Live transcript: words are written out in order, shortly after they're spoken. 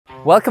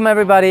Welcome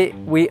everybody,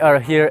 we are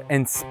here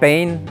in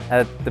Spain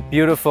at the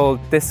beautiful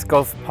disc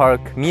golf park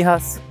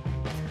Mijas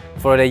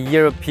for the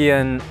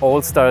European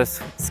All-Stars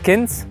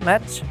Skins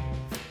match.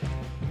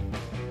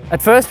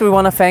 At first we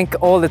want to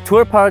thank all the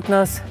tour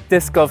partners,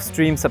 disc golf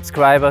stream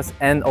subscribers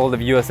and all the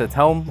viewers at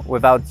home.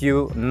 Without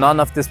you, none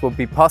of this would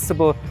be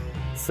possible,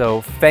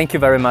 so thank you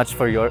very much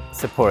for your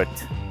support.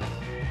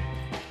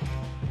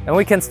 And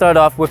we can start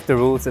off with the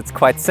rules. It's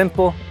quite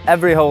simple.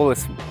 Every hole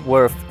is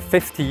worth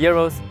 50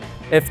 euros.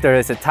 If there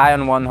is a tie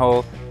on one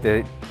hole,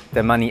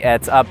 the money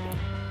adds up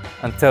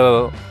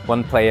until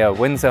one player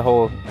wins a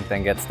hole and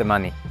then gets the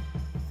money.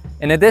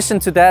 In addition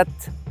to that,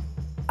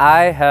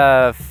 I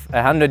have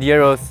 100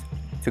 euros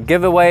to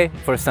give away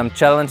for some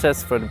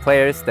challenges for the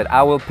players that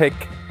I will pick.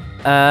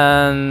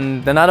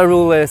 And another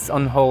rule is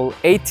on hole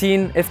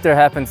 18, if there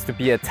happens to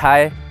be a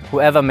tie,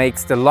 whoever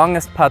makes the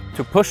longest putt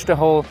to push the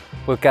hole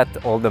will get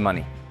all the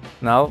money.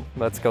 Now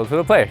let's go to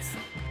the players.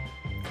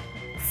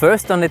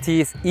 First on the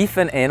tee is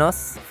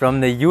Enos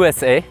from the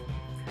USA.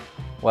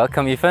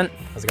 Welcome, Ethan.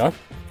 How's it going?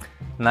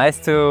 Nice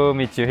to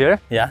meet you here.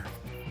 Yeah.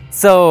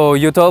 So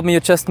you told me you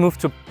just moved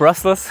to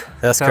Brussels.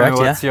 That's Tell correct,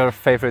 me what's your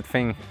favorite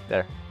thing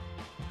there?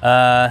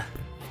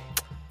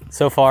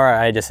 So far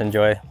I just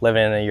enjoy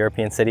living in a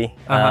European city.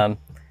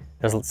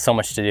 There's so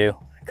much to do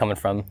coming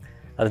from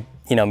a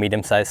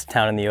medium-sized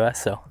town in the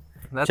US, so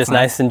that's just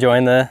nice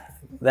enjoying the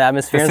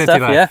atmosphere and stuff.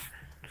 Life. Yeah.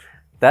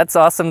 That's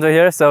awesome to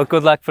hear, so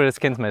good luck for the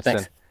skins match.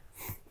 Thanks. Then.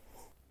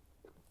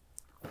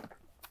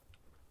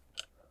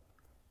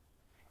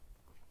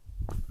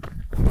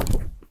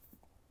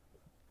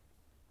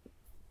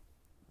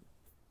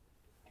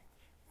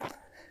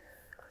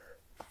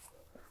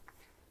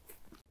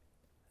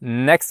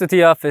 Next to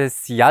tee off is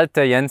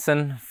Hjalte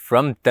Jensen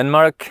from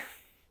Denmark.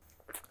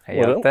 Hey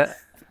Hjalte.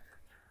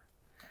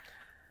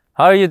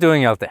 How are you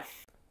doing, Hjalte?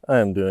 I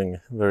am doing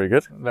very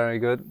good. Very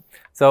good.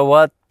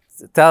 So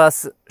tell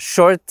us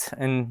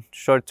in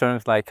short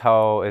terms, like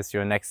how is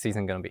your next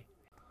season going to be?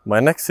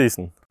 My next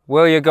season?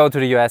 Will you go to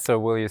the US or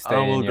will you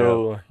stay in Europe? I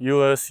will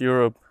go US,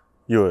 Europe,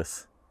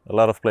 US. A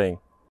lot of playing.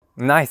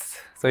 Nice.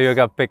 So you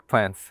got big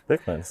plans.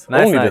 Big plans.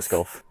 Nice, Only nice. disc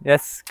golf.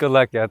 Yes, good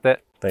luck, Hjalte.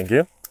 Thank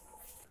you.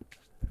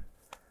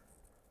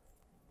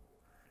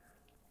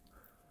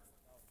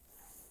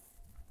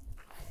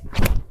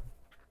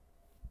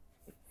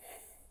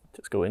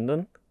 Just go in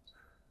then.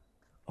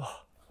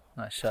 Oh,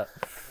 nice shot.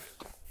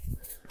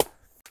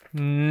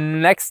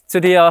 Next to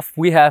the off,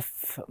 we have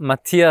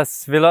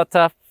Mathias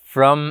Villota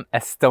from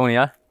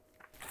Estonia.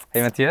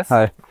 Hey Mathias.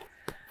 Hi.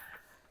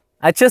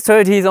 I just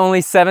heard he's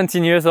only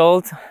 17 years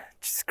old,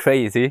 which is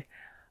crazy.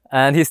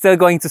 And he's still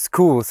going to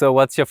school, so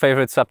what's your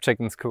favorite subject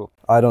in school?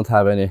 I don't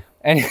have any.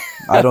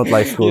 I don't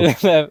like school. You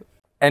don't have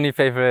any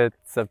favorite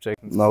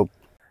subject? No.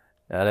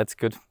 Yeah, that's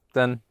good.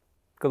 Then,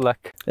 good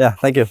luck. Yeah,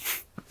 thank you.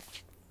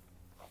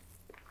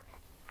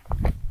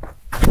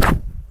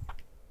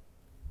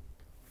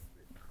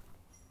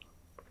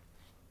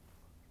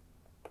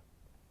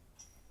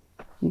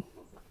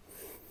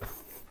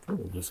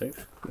 You're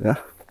safe. Yeah.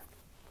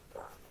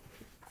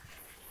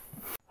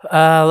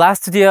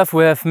 Last to the off,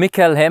 we have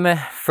Mikael Häme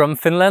from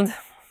Finland.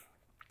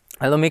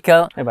 Hello,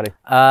 Mikael. Hey, buddy.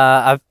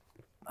 I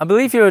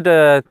believe you're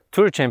the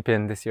tour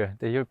champion this year,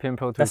 the European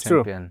Pro Tour That's true.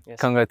 champion. Yes.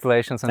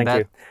 Congratulations on Thank that.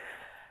 you.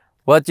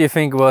 What do you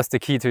think was the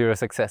key to your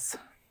success?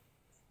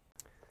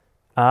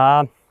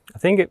 I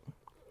think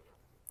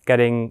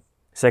getting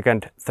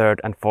second,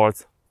 third, and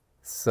fourth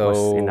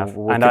was enough.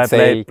 And I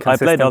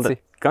played all the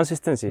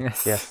consistency.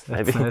 Yes,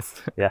 maybe.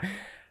 Nice. Yeah.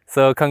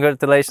 So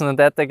congratulations on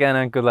that again,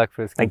 and good luck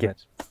for this Thank you.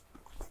 match.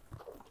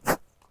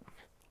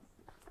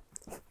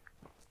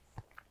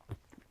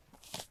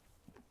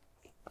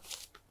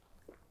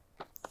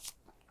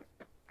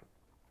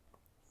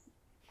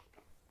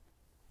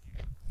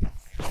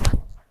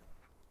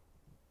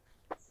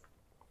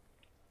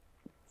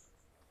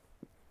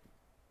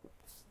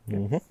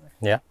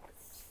 Yeah.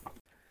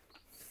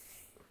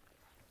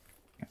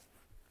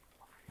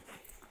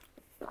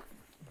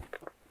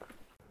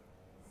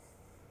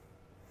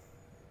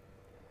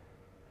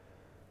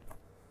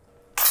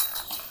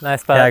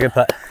 Nice putt. Yeah, good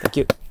putt. Thank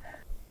you.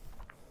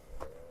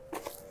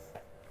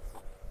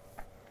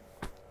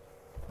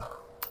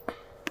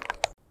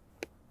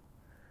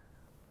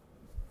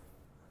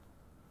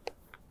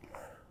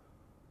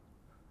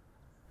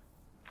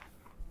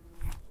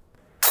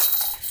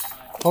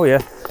 Oh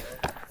yeah.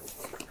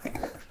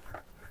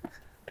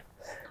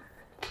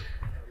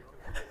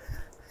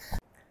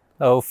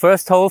 So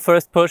first hole,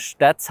 first push,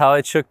 that's how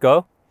it should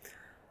go.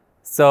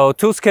 So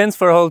 2 skins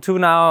for hole 2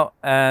 now,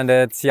 and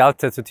it's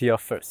Hjalte to tee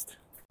off first.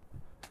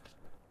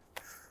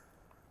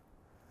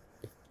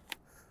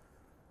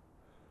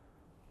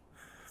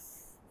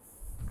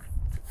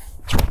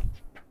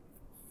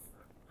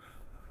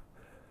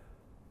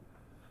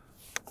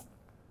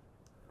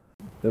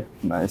 Yep,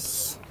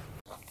 nice.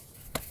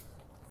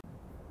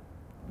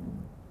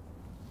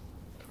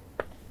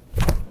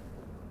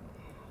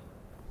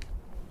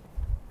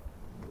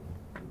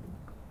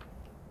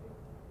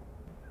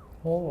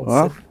 Oh,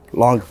 Well,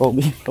 long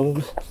bogey,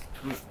 probably.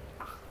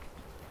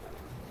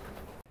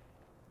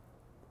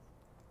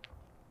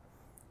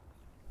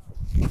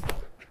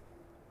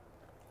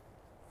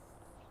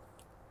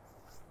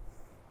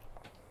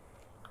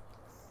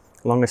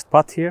 longest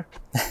putt here.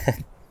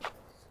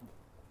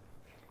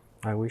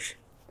 I wish.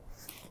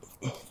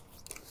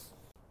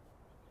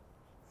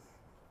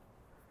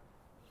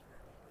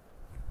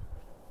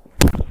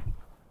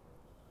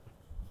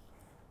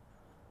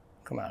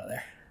 Come out of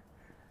there.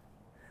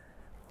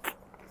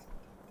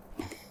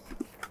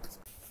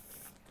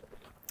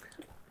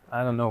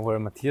 I don't know where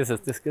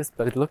Mathias' disc is,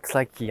 but it looks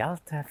like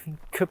Hjalte, I think,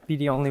 could be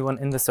the only one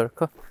in the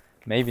circle.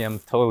 Maybe I'm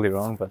totally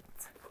wrong, but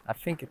I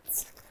think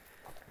it's...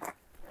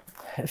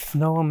 If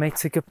no one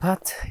makes a good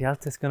putt,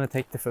 Hjalte is gonna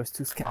take the first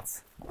 2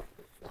 scans.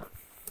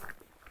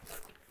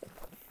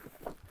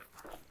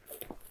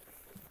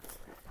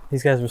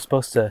 These guys were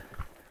supposed to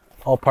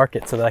all park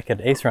it so that I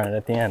could ace run it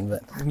at the end,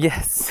 but...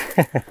 Yes,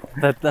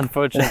 but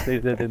unfortunately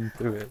they didn't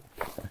do it.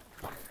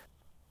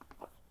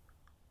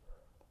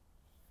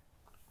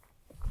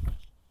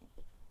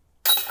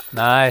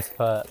 Nice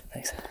putt.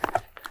 Thanks.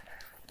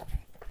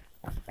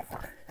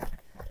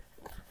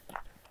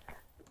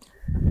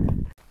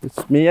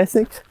 It's me, I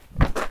think.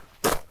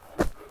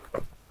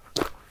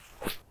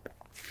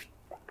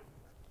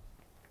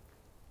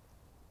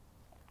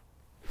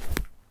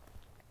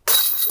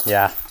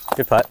 Yeah,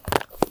 good putt.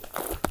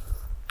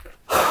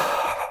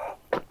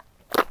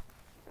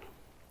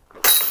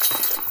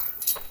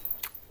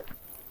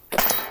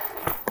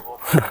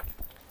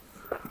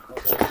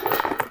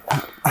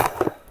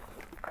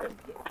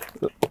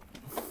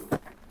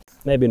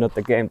 Maybe not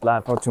the game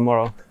plan for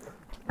tomorrow.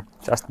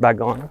 Just back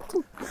on.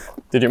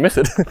 Did you miss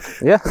it?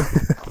 Yeah,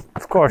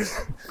 of course.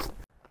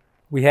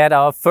 We had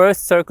our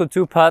first circle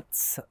 2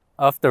 putts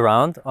of the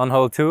round on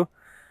hole 2.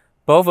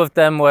 Both of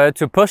them were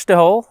to push the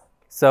hole,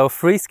 so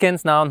 3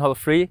 skins now on hole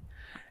 3.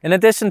 In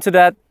addition to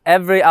that,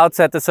 every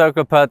outside the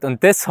circle putt on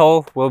this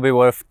hole will be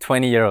worth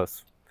 20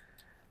 euros.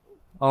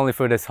 Only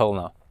for this hole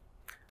now.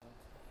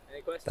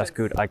 That's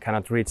good. I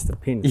cannot reach the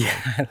pin.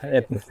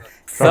 Yeah.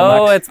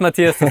 So it's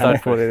Mathias to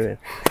start Put for. it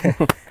in.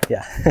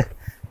 Yeah.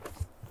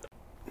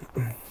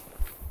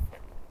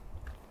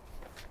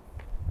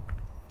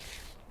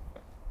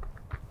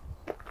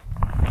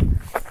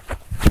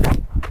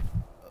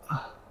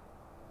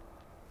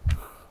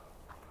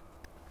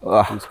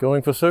 He's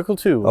going for circle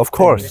 2. Of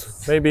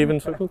course. Maybe even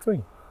circle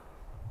 3.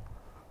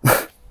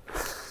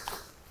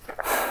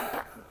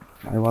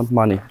 I want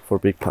money for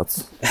big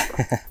putts.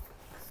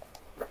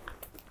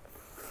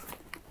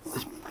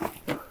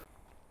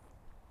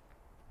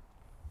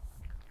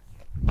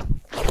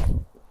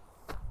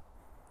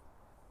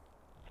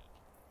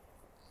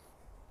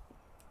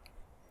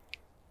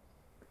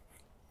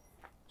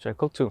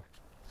 Circle 2.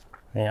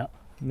 Yeah.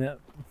 Yeah.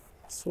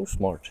 So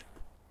smart.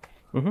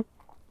 Mm-hmm.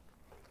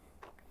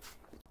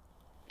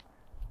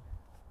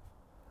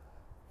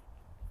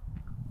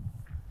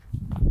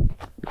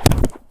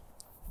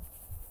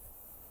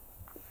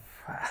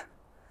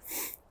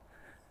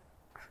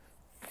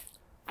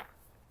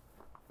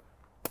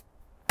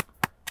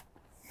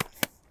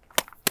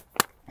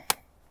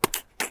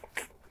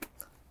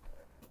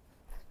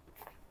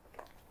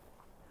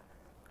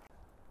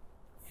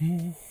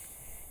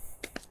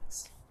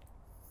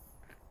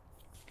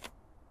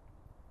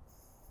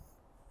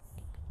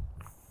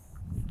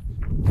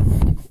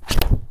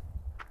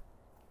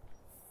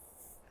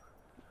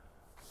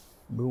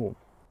 Boom.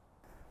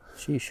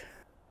 Sheesh.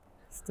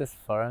 Is this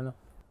far enough?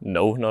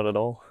 No, not at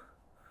all.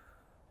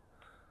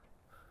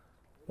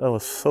 That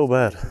was so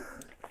bad.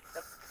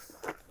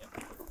 What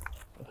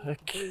the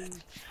heck?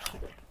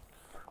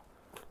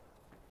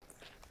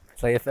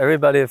 It's like if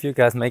everybody of you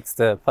guys makes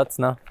the putts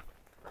now,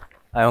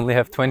 I only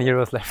have 20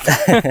 euros left.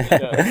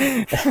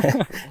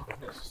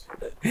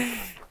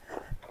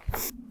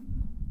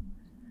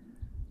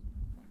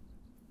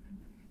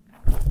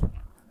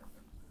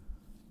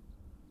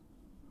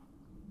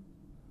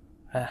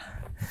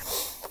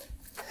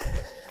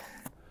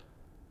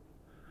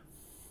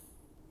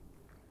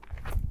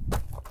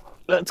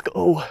 Let's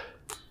go.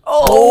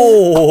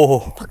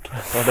 Oh! Oh,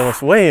 that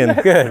was way in.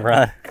 Good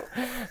run.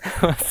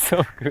 That was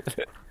so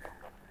good.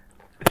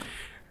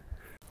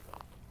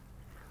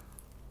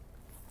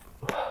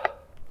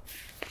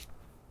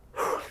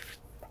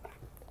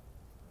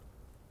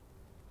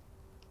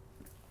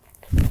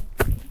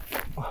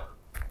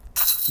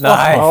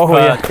 Nice. Oh,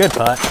 putt. yeah. Good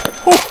putt.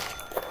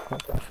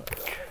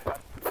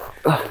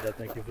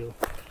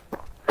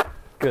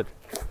 Good.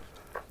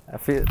 I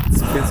feel it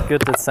feels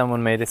good that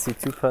someone made a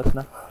C2 putt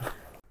now.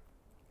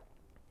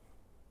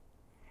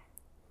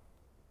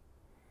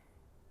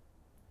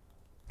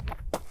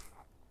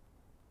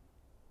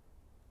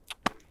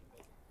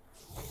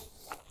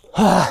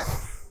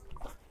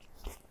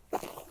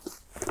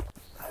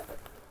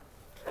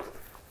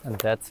 And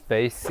that's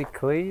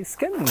basically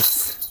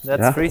skins.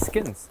 That's 3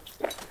 skins.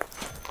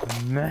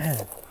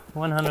 Man,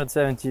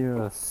 170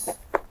 euros.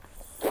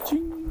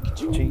 Ching,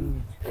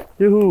 ching.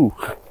 Yoo-hoo!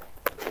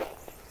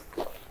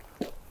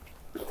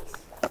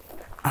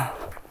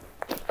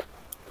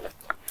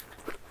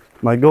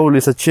 My goal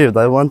is achieved.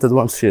 I wanted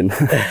 1 skin.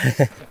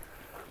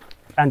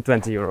 And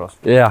 20 euros.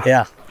 Yeah.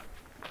 Yeah.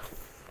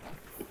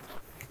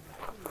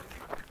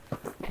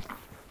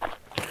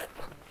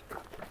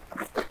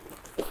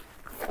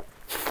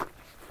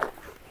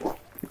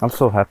 I'm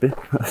so happy.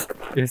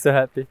 You're so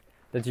happy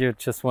that you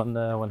just won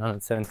the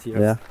 170 euros.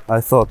 Yeah,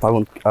 I thought I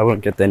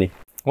won't get any.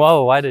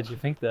 Whoa, why did you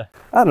think that?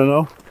 I don't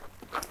know.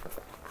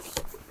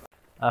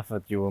 I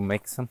thought you will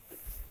make some.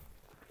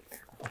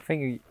 I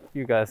think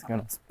you guys are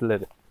gonna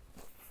split it.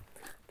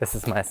 This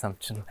is my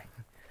assumption.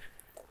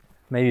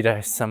 Maybe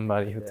there's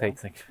somebody who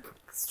takes like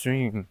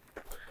extreme,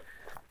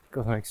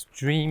 goes an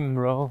extreme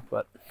row,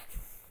 but.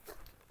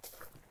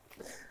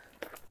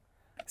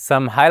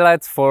 Some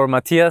highlights for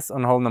Mathias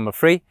on hole number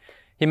 3.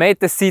 He made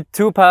the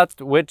C2 putt,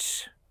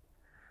 which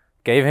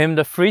gave him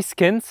the 3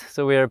 skins.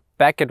 So we are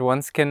back at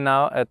 1 skin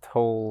now at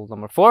hole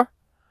number 4.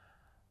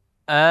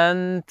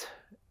 And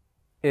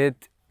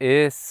it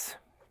is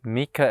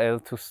Mikael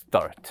to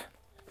start.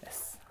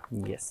 Yes.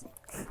 Yes.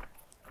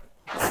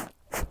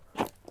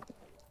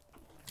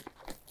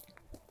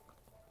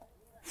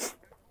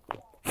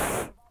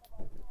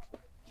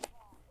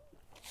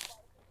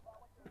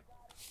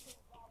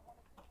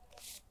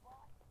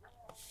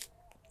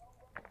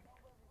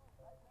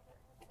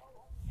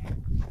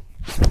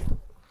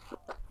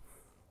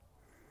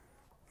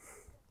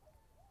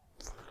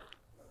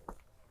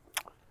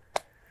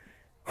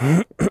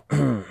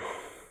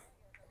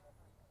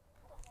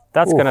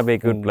 That's gonna be a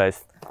good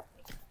place.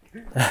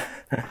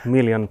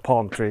 Million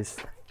palm trees.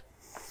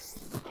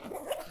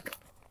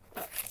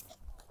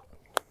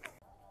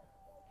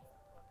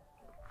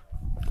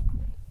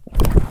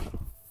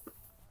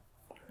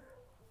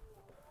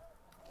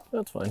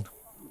 That's fine.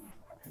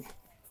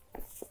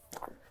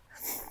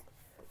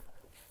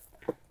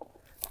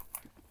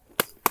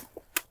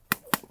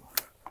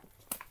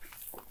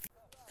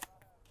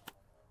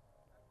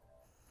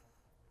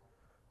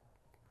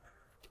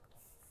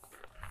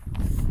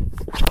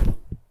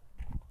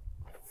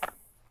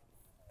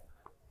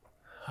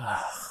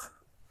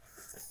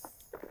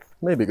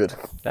 Maybe good.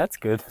 That's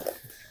good.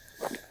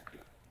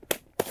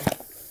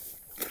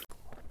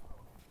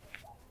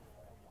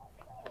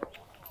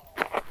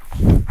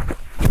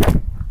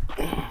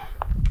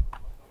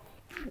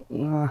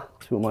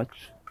 Too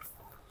much.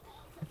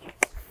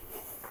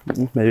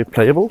 Maybe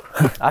playable.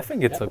 I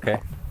think it's okay.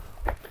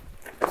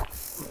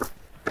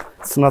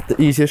 It's not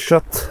the easiest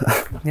shot.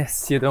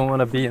 Yes, you don't want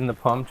to be in the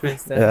palm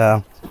trees there.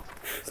 Yeah.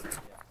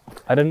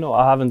 I don't know,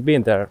 I haven't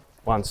been there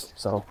once,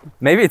 so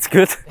Maybe it's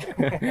good.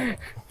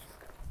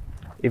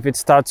 if it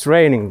starts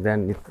raining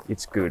then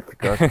it's good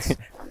because it's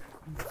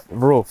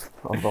roof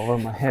over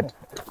my head.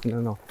 I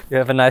don't know. You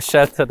have a nice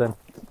shelter then.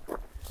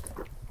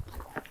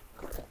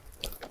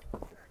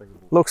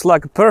 Looks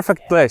like a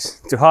perfect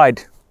place to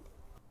hide.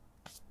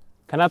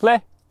 Can I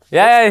play?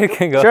 Yeah, you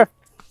can go. Sure.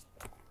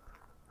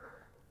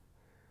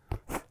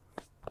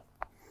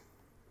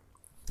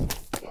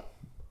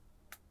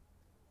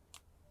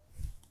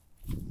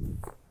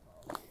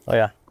 Oh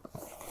yeah.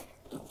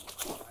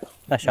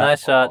 Nice shot.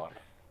 Nice shot.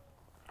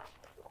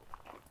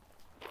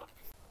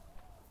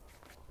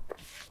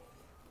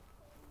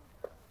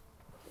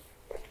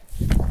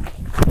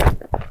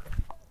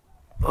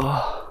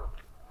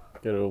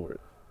 Get over it.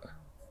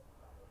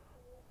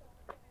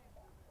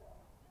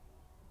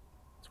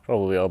 It's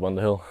probably up on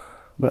the hill.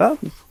 Well,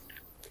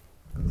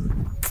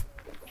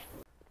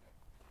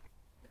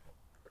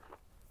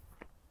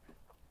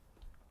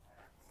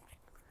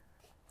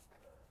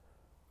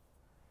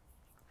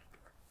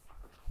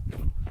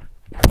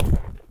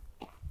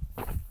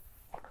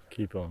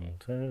 Keep on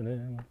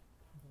turning.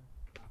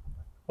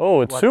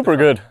 Oh, it's super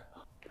good.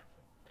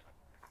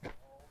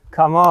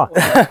 Come on.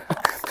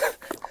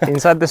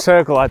 Inside the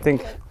circle, I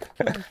think.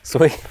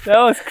 Sweet. That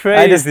was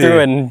crazy. I just threw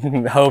it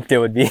and hoped it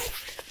would be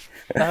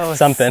That was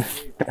something.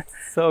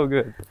 so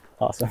good.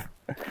 Awesome.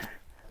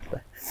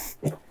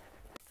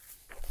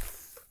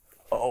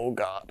 Oh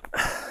God.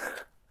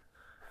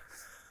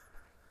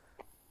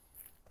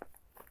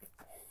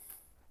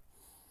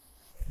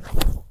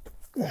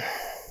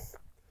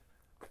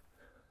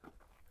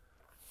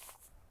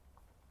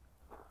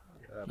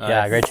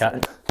 Yeah, great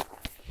shot.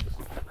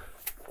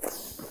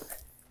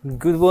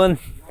 Good one.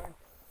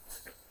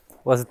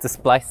 Was it the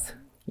splice?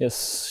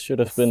 Yes, should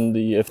have been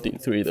the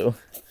FD3 though.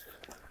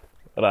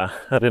 But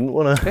I didn't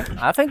wanna.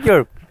 I think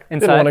you're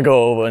Didn't wanna inside.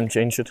 go over and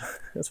change it.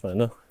 That's fine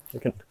though. I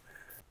can.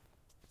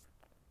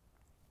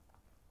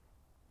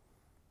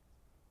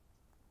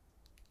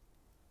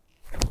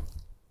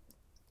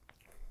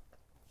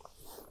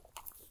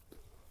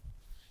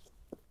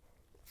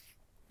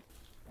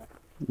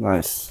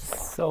 nice.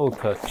 So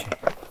touchy.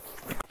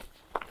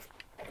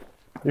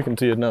 You can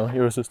see it now.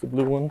 Yours is the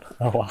blue one.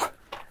 Oh wow.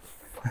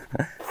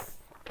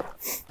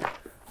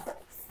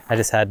 I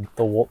just had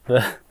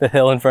the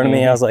hill in front of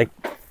me. I was like,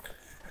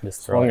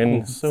 just throw Swung it in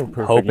and so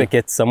perfectly. hope it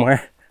gets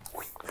somewhere.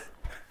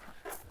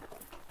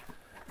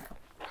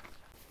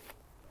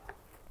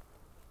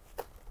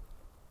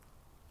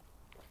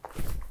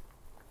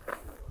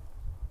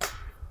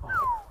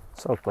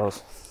 So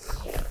close.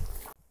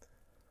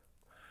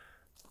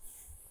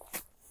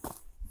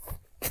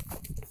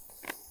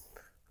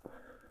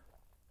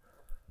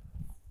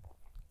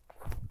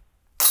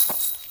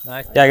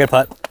 Nice. Yeah, good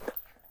putt.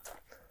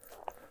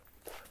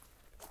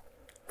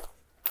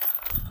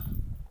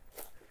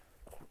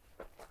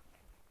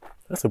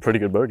 That's a pretty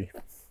good birdie.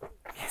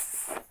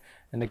 Yes,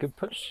 and a good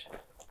push.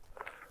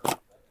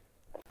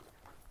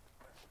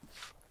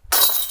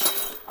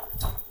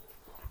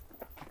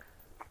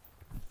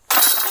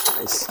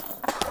 Nice.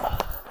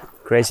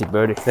 Crazy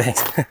birdie.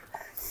 Thanks.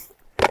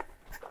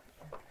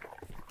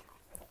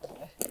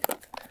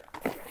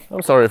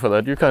 I'm sorry for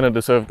that. You kind of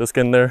deserve the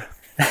skin there.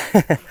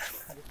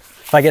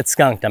 If I get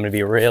skunked, I'm gonna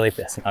be really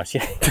pissed. No,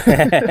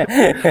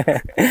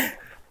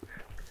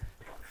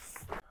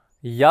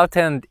 Hjalte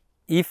and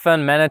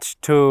Ethan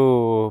managed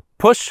to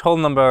push hole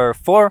number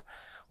 4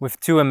 with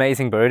 2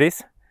 amazing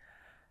birdies.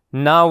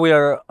 Now we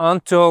are on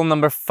to hole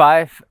number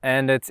 5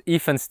 and it's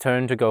Ethan's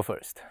turn to go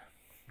first.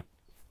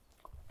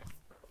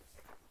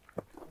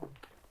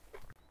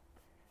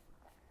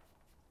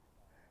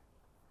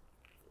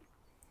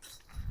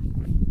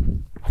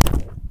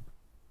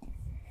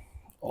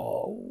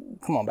 Oh,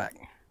 come on back.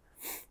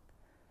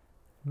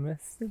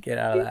 Missed. Get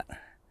out of that.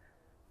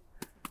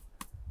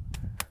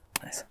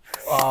 Nice.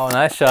 Oh,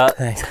 nice shot.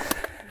 Thanks.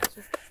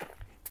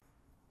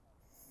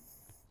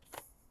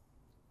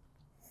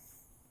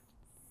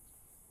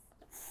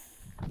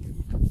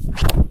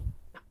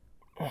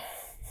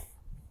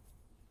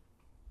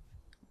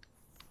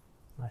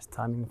 Nice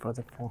timing for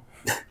the ball.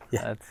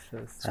 Yeah,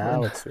 That's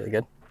that looks really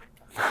good.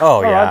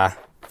 Oh, yeah.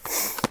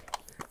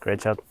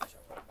 Great shot.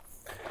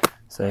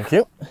 Thank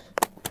you.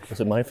 Was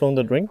it my phone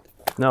that rang?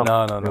 No,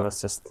 No. It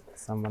was just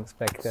someone's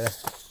back there.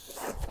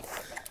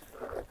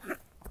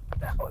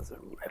 That was a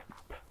rip.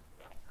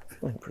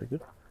 Feeling pretty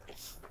good.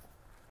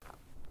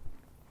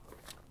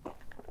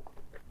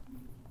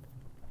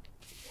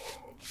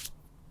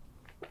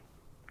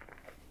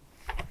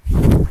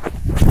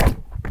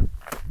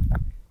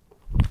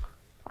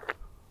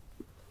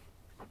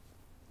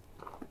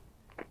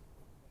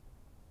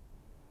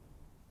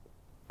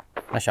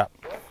 Nice shot.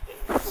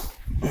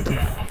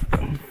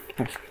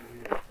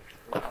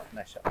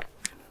 Nice shot.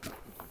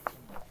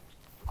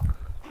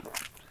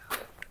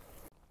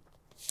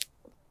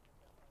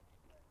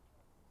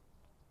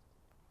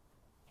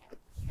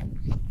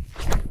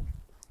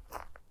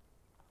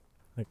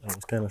 I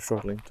was kind of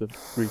struggling to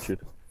reach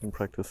it in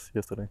practice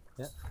yesterday.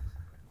 Yeah.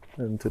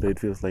 And today it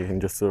feels like I can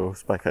just throw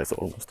spike highs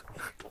almost.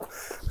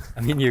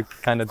 I mean, you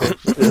kind of did.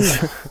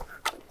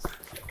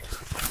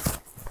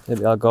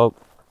 Maybe I'll go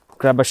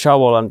grab a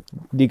shovel and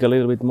dig a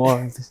little bit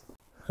more.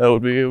 That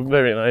would be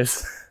very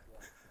nice.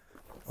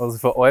 Also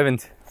for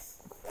Oyvind.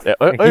 Yeah,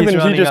 Like he's even he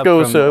running just up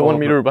goes from 1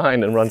 meter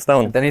behind and runs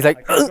down. And then he's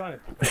like,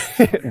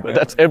 But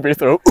that's every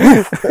throw.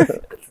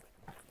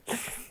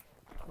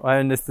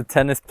 Oyvind is the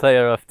tennis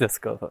player of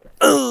disc golf.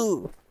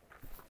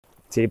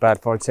 Too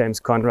bad for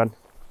James Conrad.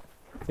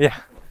 Yeah.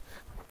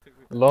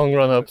 Long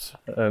run ups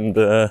and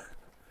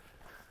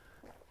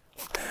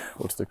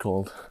what's it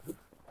called?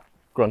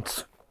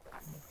 Grunts.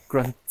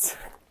 Grunt.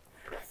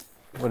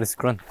 What is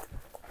grunt?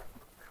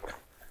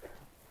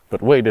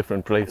 But way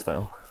different play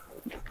style.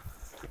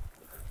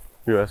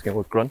 You're asking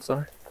what grunts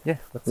are? Yeah.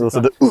 What's Those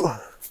are grunt?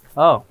 the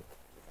Oh.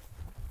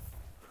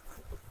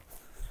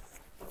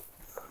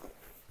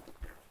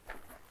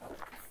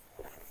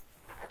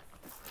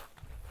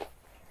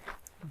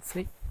 Let's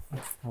see.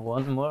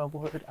 One more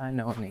word I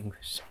know in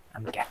English.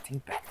 I'm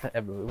getting better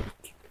every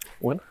week.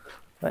 What?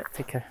 Right,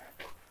 take care.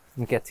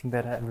 I'm getting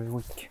better every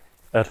week.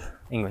 At?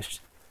 English.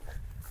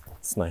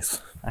 It's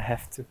nice. I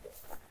have to.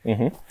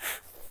 Mm-hmm.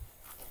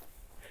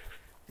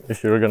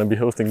 If you're gonna be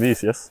hosting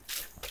these, yes?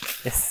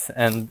 Yes,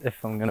 and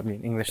if I'm gonna be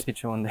an English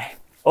teacher one day.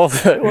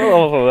 Also, well,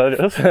 also that,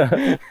 yes.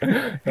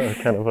 I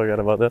kind of forgot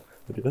about that,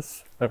 but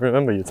yes, I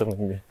remember you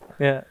telling me.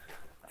 Yeah.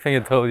 I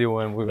think I told you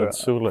when we were... That's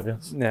Sula,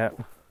 yes. Yeah.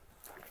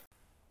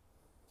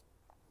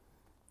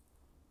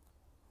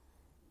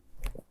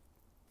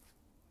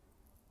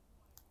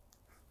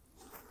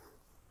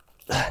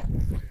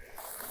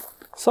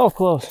 So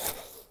close.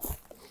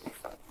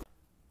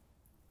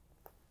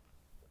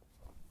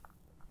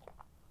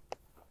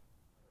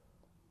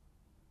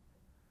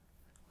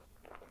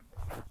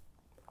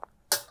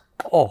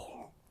 Oh.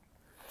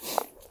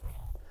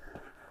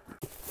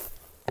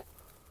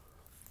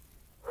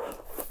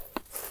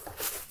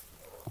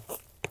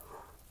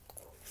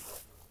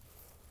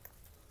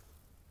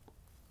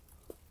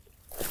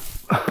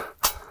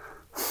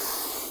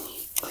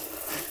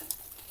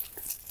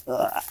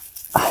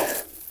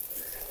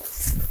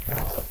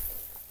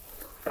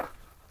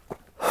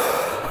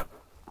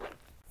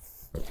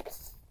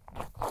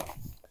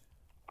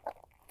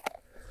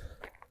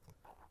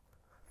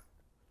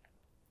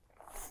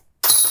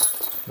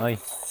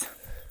 Nice.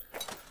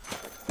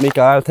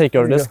 Mikael, I'll take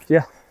your disc.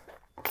 Yeah.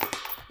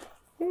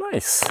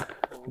 Nice.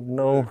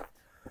 No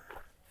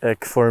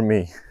egg for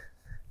me.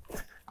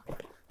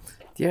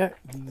 Yeah.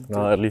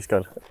 No, at least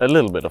got a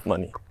little bit of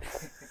money.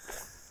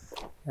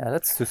 Yeah,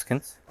 that's 2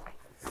 skins.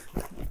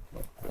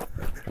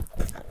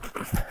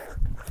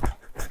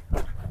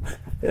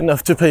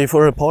 Enough to pay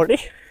for a party?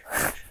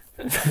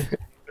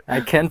 I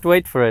can't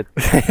wait for it.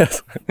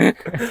 Yes.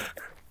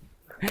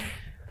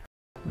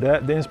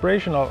 The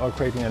inspiration of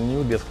creating a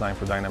new disc line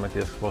for Dynamic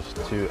Disc was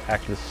to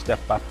actually step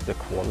up the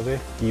quality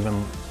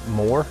even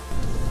more.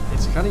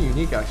 It's kind of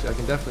unique, actually. I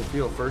can definitely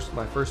feel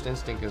my first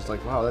instinct is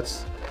like, wow,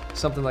 that's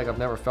something like I've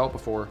never felt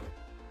before.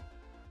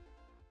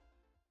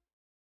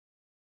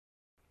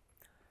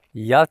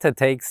 Hjalte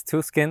takes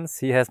 2 skins.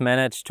 He has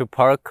managed to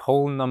park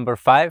hole number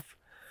 5.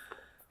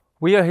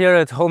 We are here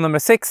at hole number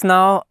 6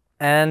 now,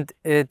 and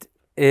it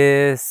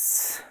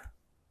is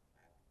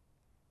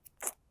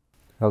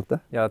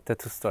Hjalte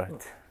to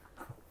start.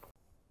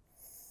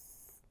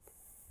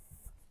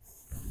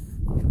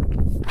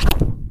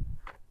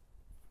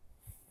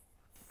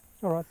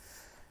 All right.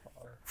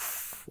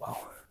 Wow.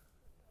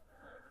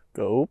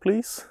 Go,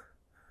 please.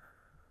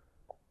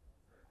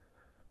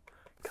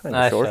 Kind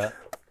of Nice short. shot.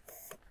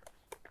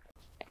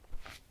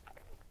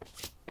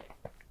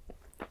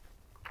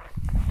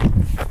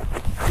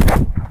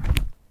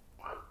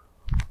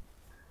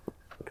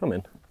 Come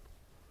in.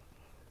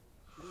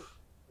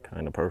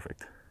 Kind of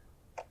perfect.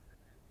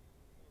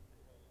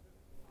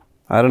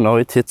 I don't know,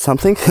 it hit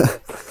something.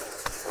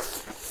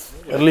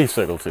 At least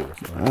circle 2.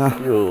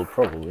 So you'll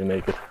probably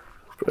make it.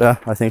 Yeah,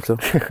 I think so.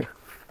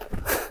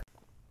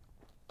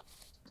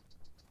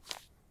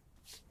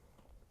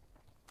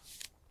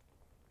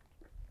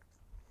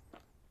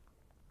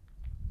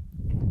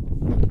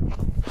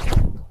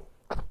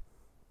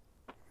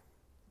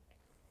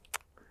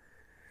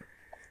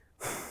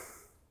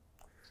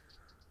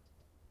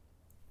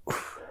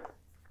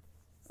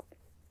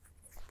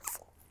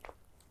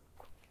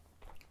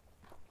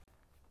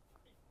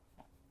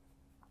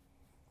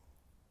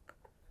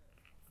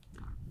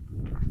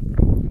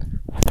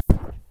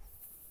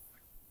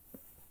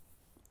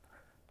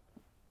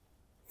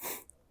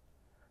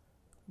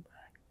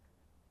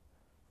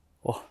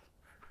 Oh,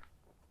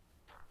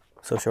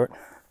 so short.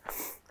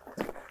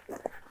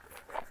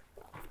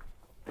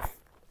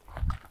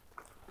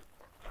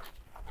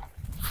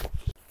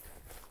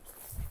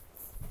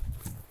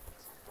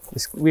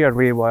 It's weird,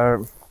 we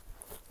were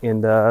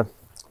in the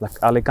like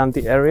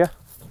Alicante area.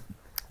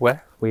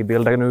 Where? We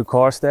built a new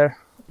course there,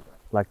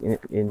 like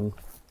in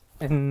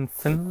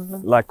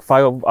Finland? like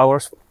 5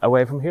 hours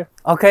away from here.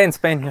 Okay, in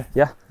Spain here.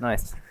 Yeah.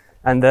 Nice.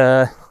 And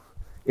the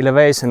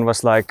elevation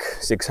was like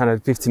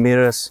 650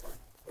 meters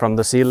from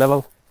the sea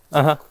level.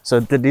 Uh-huh. So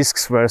the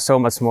discs were so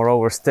much more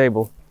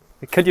overstable.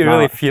 Could you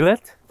really feel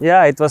it?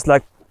 Yeah, it was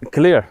like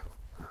clear.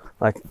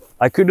 Like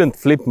I couldn't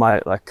flip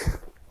my like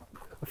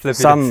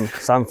some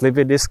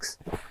flippy discs,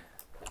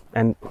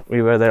 and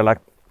we were there like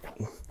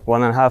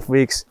 1.5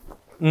 weeks.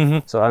 Mm-hmm.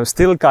 So I'm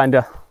still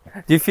kinda.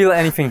 Do you feel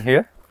anything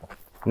here?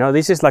 No,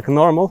 this is like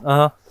normal.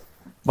 Uh-huh.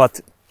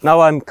 But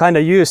now I'm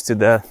kinda used to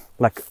the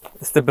like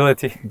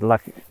stability.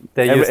 Like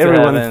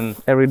everyone,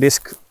 every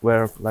disc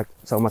were like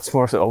so much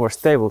more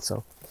overstable.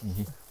 So.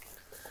 Mm-hmm.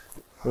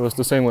 It was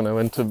the same when I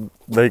went to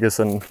Vegas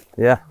and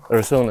yeah,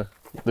 Arizona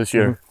this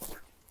year.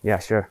 Mm-hmm. Yeah,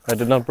 sure. I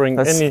did not bring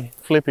any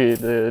flippy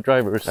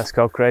drivers. Let's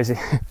go crazy.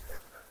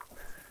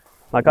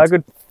 Like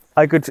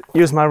I could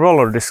use my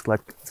roller disc,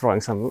 like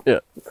throwing some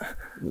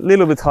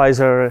little bit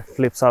higher,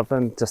 flips up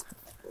and just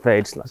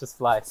fades. Like. Just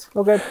flies.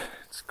 Okay.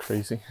 It's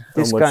crazy.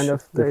 This how much kind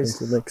of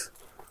difference it makes.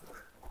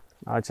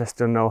 I just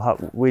don't know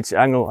which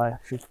angle I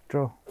should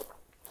draw.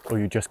 Oh,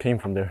 you just came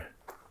from there?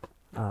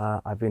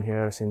 I've been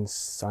here since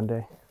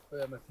Sunday.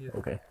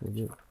 Okay.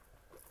 You,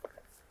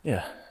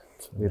 yeah.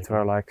 We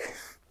throw like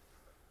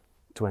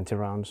 20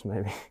 rounds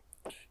maybe.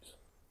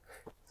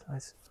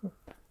 Nice.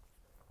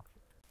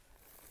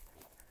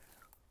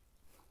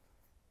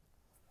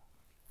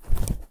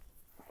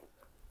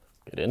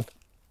 Get in.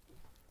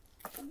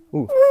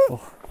 Ooh.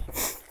 Oh.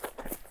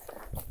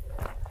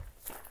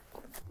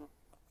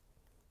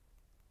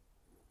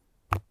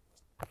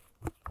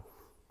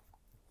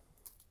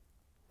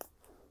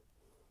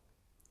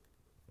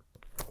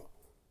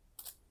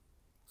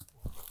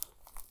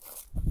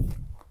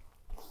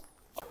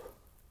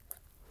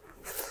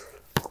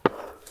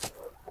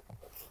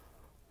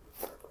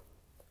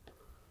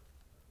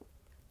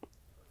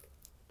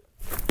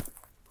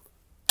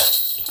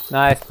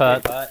 Nice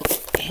putt.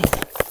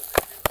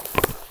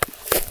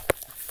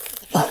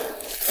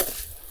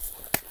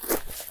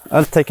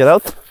 I'll take it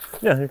out.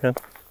 Yeah, you can.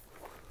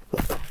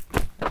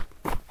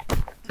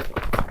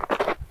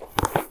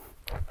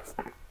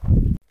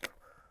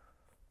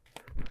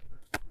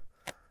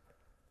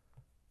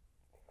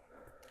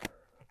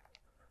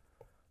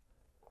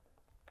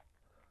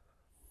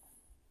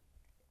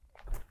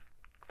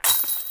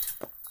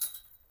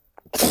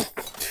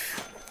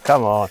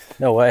 Come on.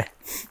 No way.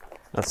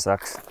 That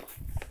sucks.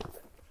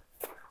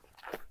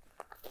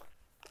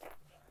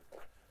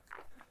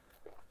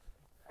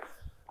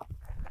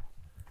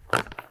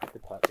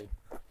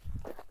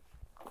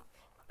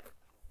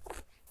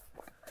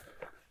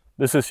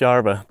 This is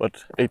Järve,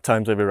 but 8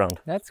 times every round.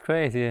 That's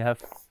crazy.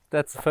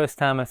 That's the first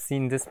time I've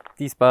seen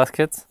these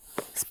baskets.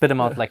 Spit them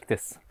out like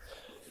this.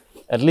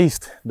 At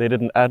least they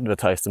didn't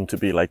advertise them to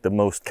be like the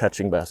most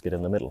catching basket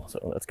in the middle, so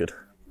that's good.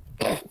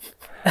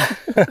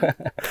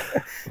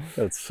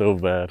 That's so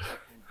bad.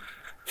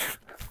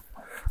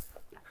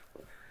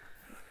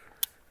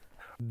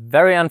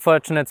 Very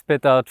unfortunate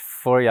spit out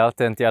for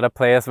Hjalte and the other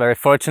players. Very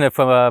fortunate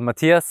for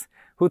Mathias,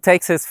 who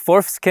takes his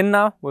 4th skin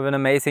now with an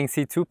amazing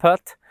C2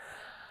 putt.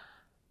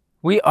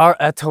 We are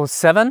at hole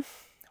 7.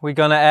 We're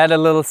gonna add a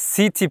little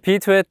CTP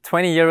to it,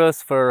 20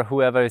 euros for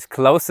whoever is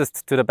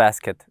closest to the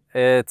basket.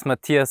 It's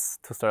Mathias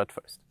to start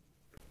first.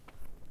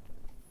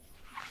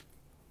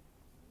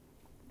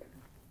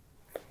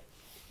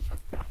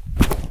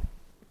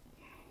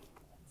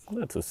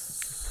 That's a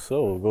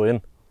so go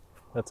in.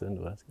 That's in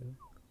the basket.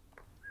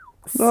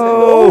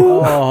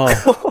 No!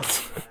 Oh.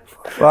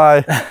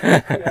 Bye.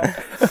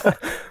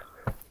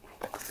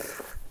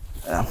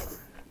 Yeah.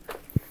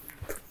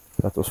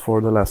 That was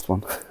for the last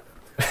one.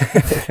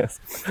 Yes.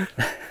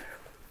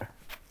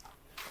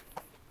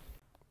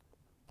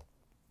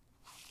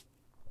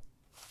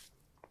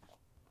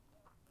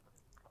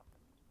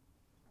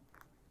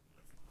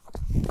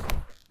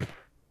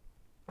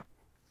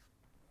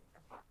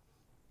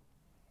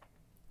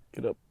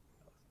 Get up.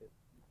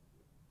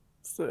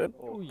 Sit.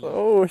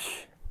 Oh.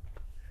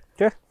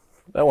 Okay.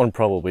 That one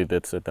probably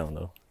did sit down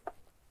though.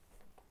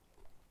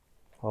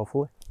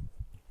 Hopefully.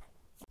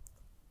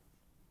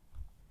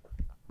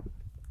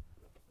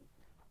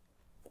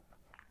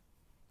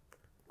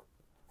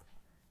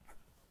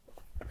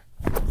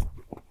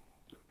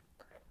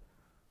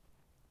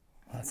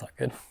 That's not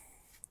good.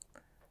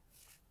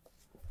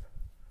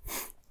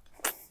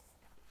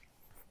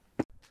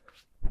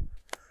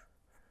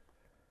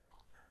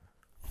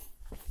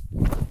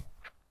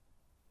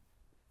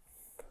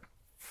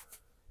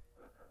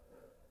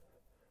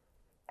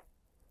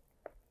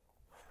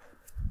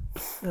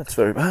 That's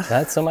very bad.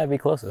 That still might be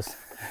closest.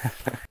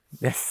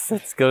 Yes,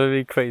 it's gonna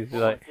be crazy.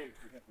 Like,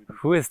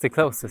 who is the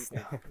closest?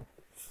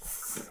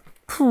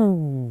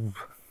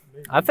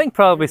 I think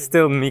probably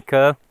still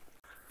Mikael.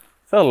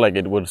 Felt like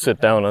it would sit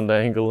down on the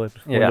angle it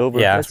went over.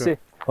 Yeah. Let's see.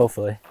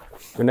 Hopefully.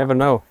 You never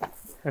know.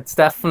 It's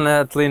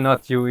definitely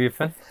not you,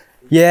 Ethan.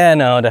 Yeah,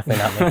 no,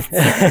 definitely not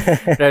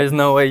me. There is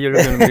no way you're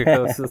gonna be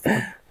closest.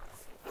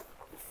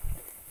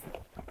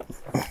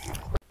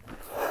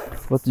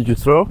 What did you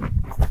throw?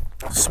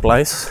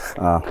 Splice.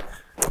 Ah,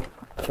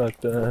 But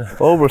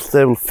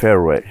overstable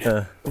fairway.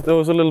 there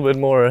was a little bit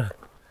more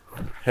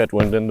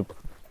headwind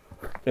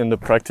in the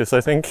practice,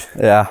 I think.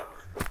 Yeah.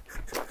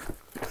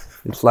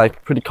 It's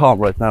like pretty calm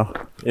right now.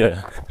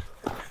 Yeah.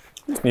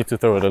 Just need to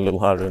throw it a little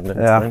harder and then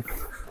it's Yeah. fine.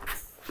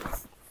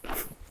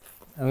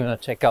 I'm gonna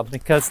check out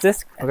Mikael's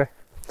disc. Okay,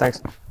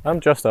 thanks. I'm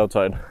just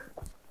outside.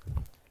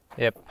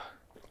 Yep.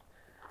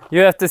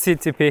 You have the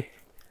CTP.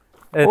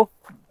 Who?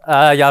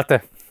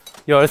 Hjalte.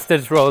 Yours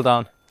did roll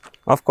down.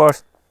 Of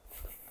course.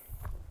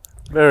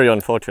 Very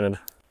unfortunate.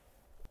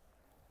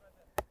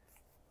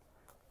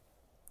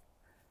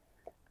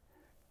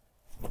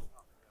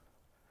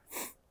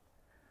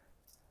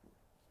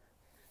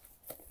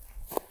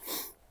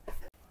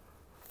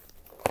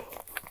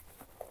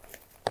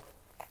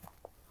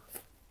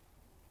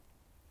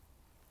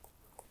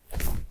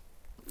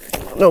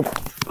 Nope.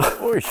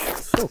 Oy,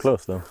 so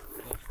close though.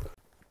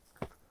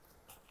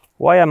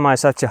 Why am I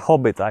such a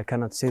hobbit? I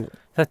cannot see.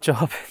 That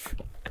job.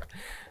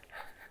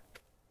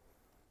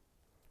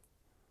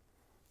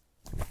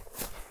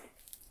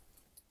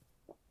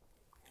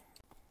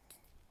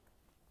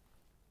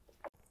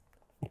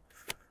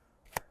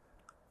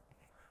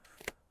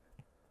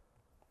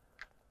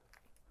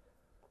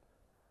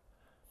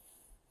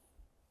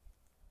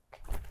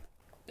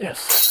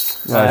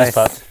 Yes. Nice.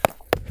 Putt.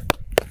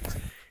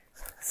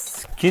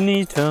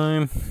 Skinny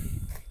time.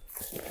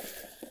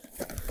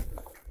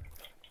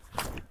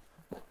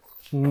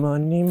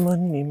 Money,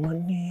 money,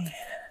 money.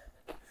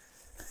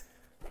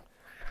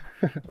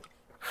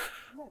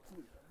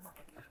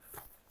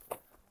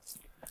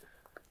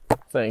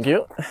 Thank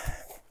you.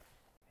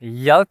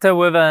 Hjalte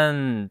with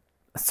an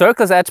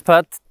circle's edge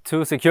putt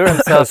to secure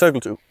himself.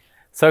 Circle 2.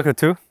 Circle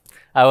 2.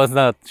 I was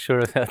not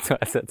sure that's why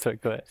I said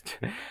circle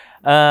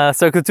edge.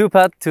 Circle 2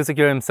 putt to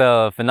secure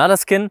himself another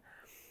skin.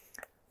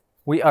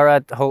 We are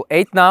at hole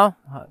 8 now.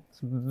 It's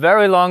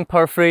very long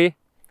par 3.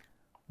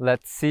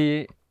 Let's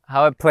see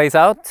how it plays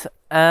out.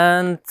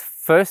 And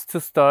first to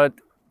start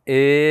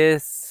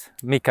is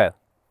Mikael.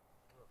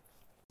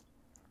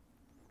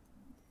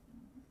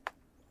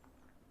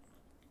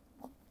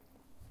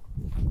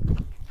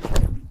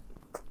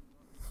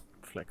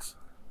 Flex.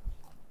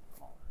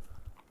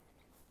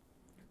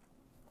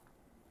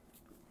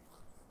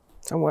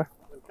 Somewhere.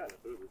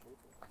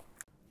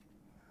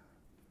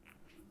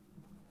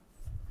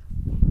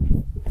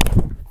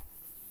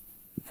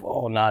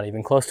 Oh, not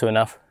even close to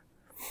enough.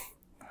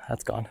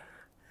 That's gone.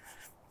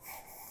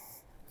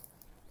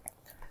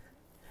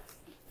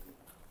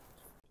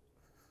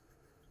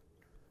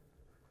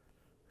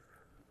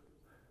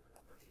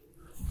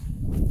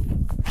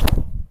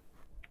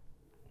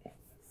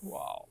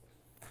 Wow.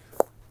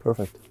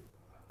 Perfect.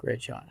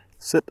 Great shot.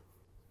 Sit.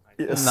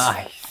 Yes.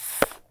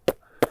 Nice.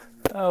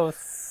 That was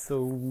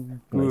so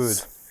good.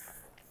 Nice.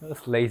 That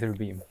was laser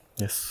beam.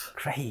 Yes.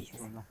 Great.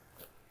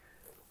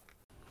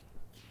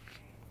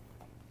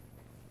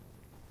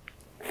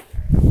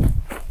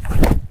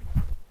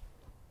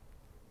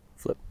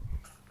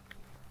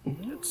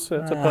 It's a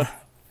putt.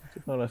 It's a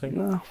putt, I think.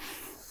 No.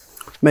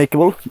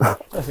 makeable.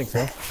 I think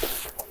so.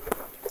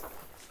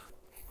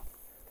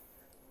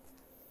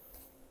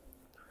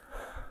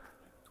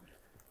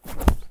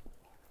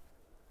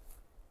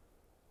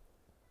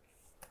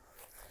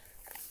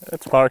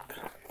 It's parked.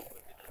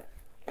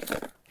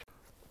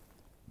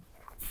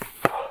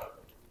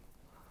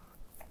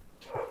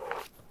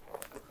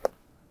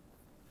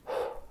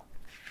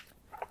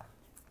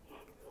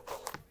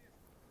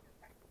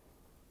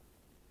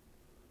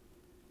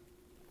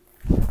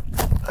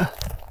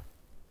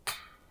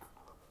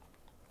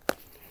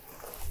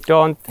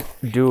 Don't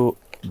do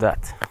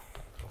that.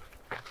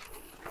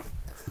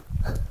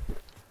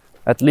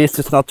 At least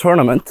it's not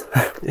tournament.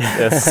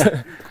 Yes.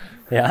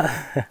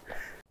 Yeah.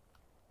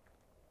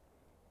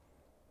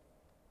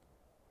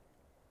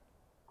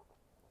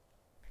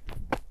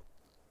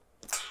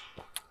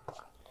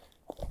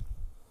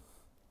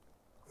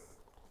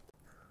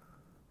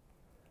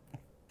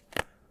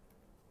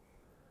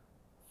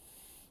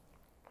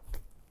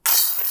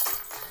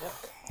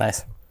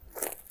 Nice.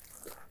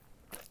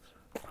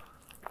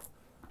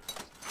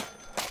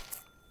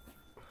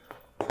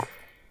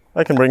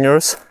 I can bring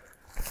yours.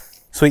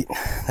 Sweet.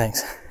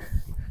 Thanks.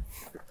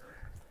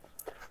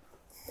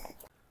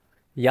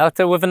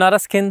 Hjalte with another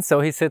skin,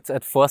 so he sits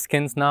at 4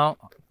 skins now,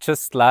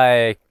 just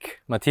like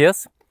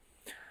Mathias.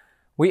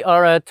 We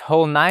are at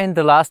hole 9,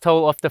 the last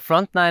hole of the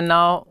front 9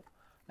 now,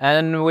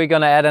 and we're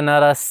gonna add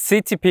another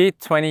CTP,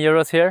 20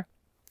 euros here.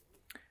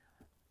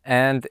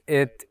 And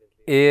it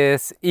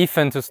is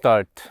even to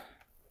start.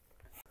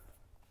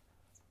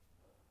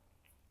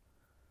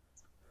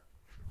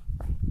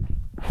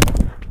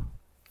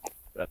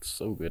 That's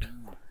so good.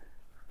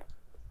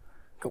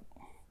 Go.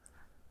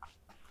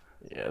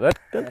 Yeah,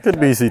 that could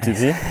be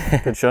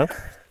CTP. Good shot.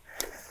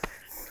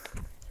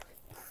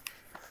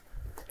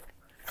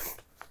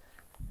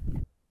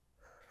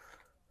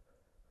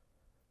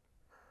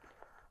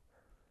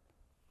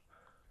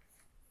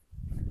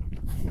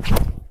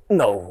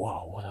 No,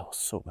 wow, that was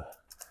so bad.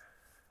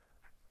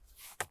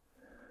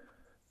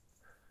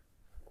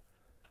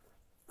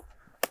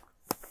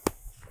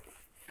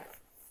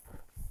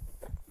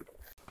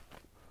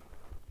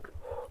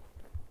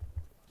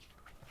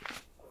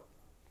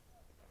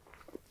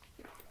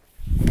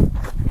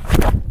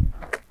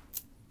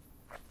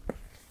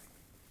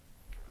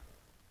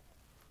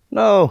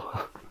 No.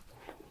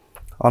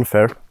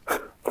 Unfair.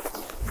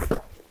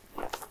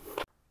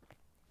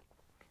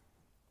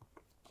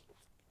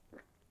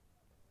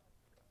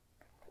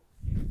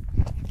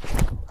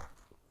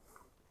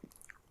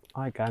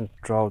 I can't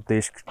draw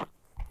this.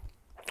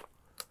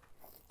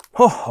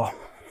 Oh.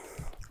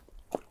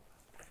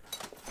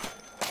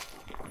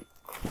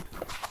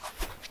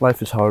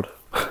 Life is hard.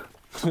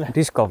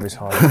 Disc golf is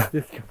hard.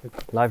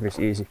 Life is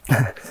easy.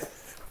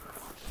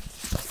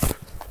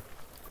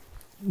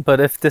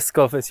 But if disc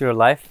golf is your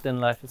life, then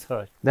life is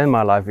hard. Then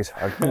my life is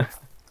hard.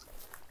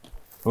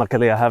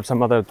 Luckily I have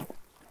some other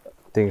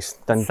things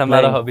than Some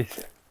playing. other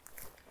hobbies.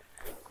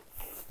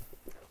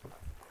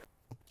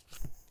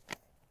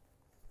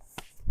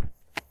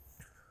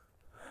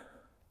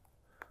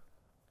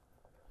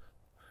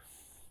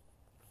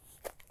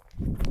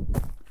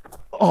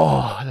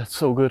 Oh, that's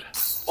so good.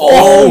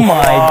 Oh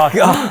my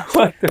god!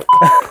 What the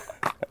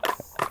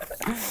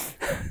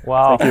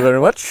Wow, Thank you very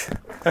much.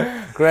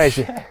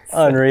 crazy.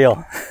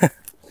 Unreal.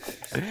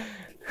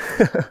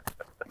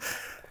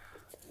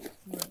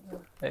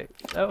 Hey,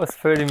 that was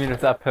 30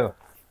 meters uphill.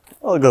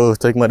 I'll go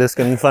take my disc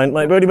and find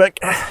my birdie back.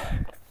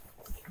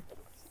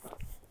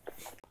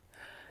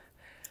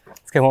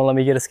 This guy won't let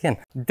me get a skin.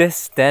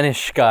 This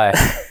Danish guy.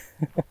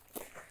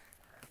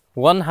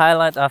 One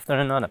highlight after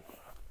another.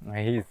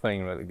 He's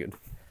playing really good.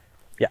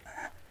 Yeah.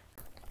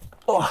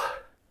 Oh.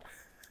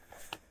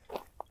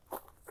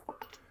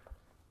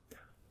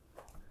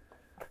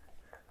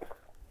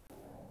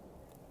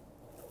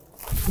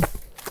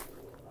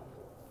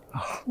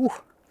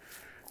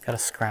 Gotta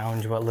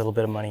scrounge what little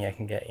bit of money I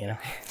can get, you know?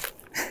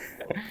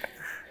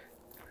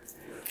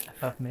 I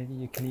thought maybe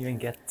you can even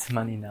get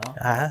money now.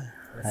 Ah,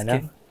 I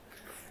know.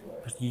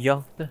 But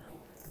Hjalte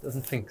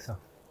doesn't think so.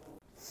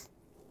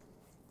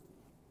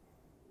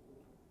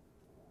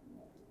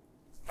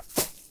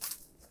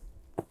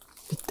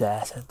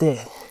 That's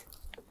it.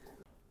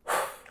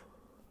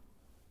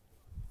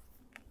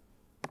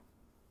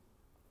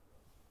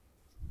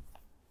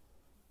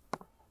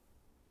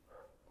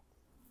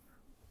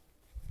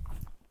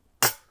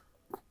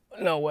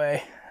 No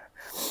way.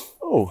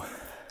 Oh.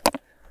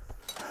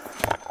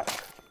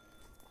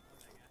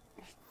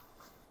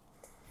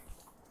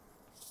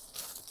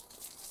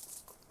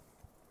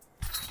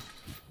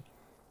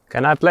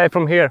 Can I play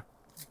from here?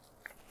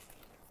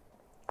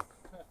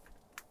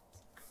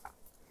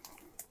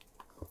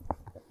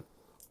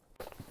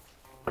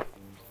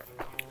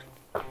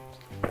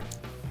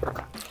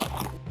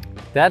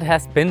 That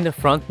has been the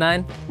front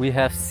 9. We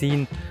have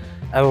seen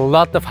a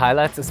lot of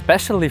highlights,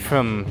 especially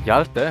from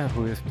Hjalte,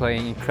 who is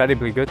playing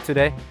incredibly good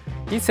today.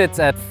 He sits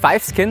at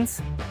 5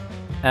 skins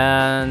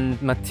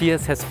and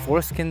Mathias has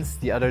 4 skins.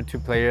 The other 2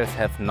 players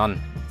have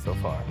none so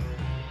far.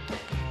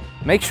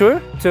 Make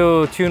sure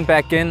to tune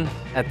back in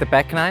at the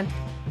back nine.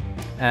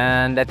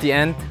 And at the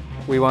end,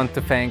 we want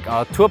to thank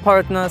our tour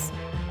partners,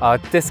 our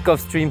Disc Golf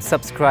Stream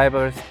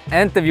subscribers,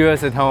 and the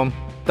viewers at home.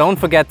 Don't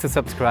forget to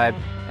subscribe,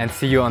 and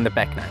see you on the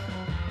back nine.